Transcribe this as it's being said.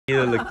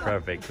You look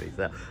perfectly.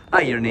 So,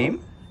 hi, your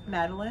name?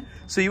 Madeline.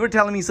 So you were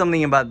telling me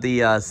something about the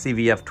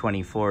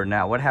CVF24.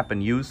 Now, what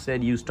happened? You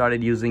said you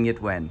started using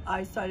it when?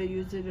 I started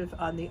using it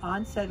on the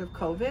onset of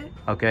COVID.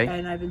 Okay.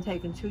 And I've been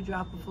taking 2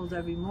 dropables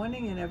every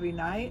morning and every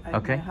night.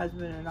 Okay. My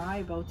husband and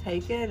I both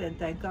take it, and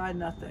thank God,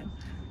 nothing.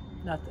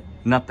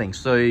 Nothing.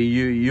 So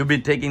you've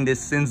been taking this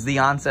since the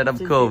onset of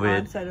COVID.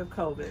 Since the onset of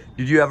COVID.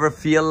 Did you ever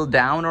feel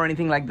down or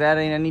anything like that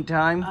at any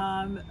time?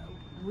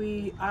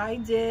 I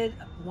did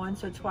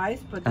once or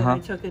twice, but then I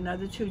took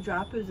another 2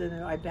 droppers and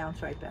then I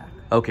bounced right back.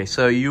 Okay,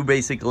 so you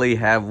basically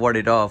have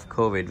warded off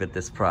COVID with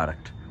this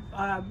product.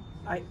 I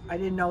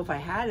didn't know if I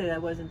had it. I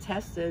wasn't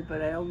tested,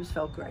 but I always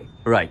felt great.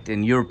 Right,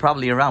 and you're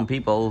probably around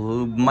people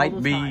who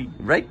might be,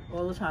 right?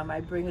 All the time. I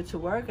bring it to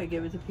work. I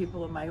give it to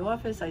people in my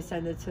office. I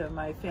send it to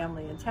my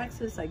family in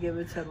Texas. I give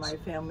it to my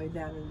family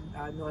down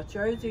in North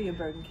Jersey, in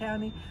Bergen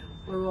County.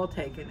 We're all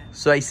taking it.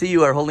 So I see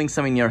you are holding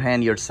some in your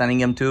hand. You're sending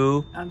them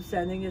to? I'm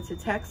sending it to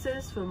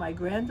Texas for my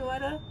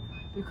granddaughter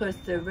because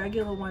the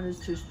regular one is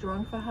too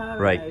strong for her.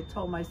 Right. And I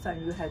told my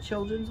son you had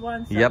children's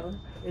one, so yep.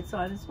 It's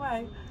on its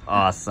way.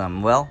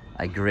 Awesome. Well,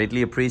 I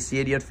greatly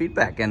appreciate your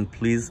feedback, and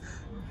please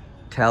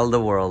tell the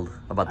world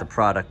about the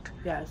product.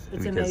 Yes,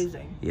 it's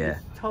amazing. Yeah.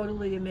 It's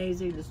totally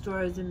amazing. The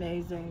store is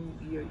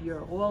amazing.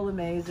 You're all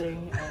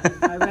amazing.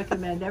 And I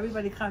recommend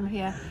everybody come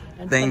here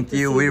and thank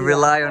you. We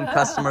rely on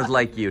customers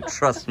like you.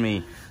 Trust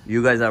me.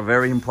 You guys are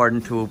very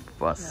important to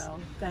us. No,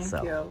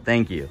 thank you.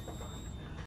 Thank you.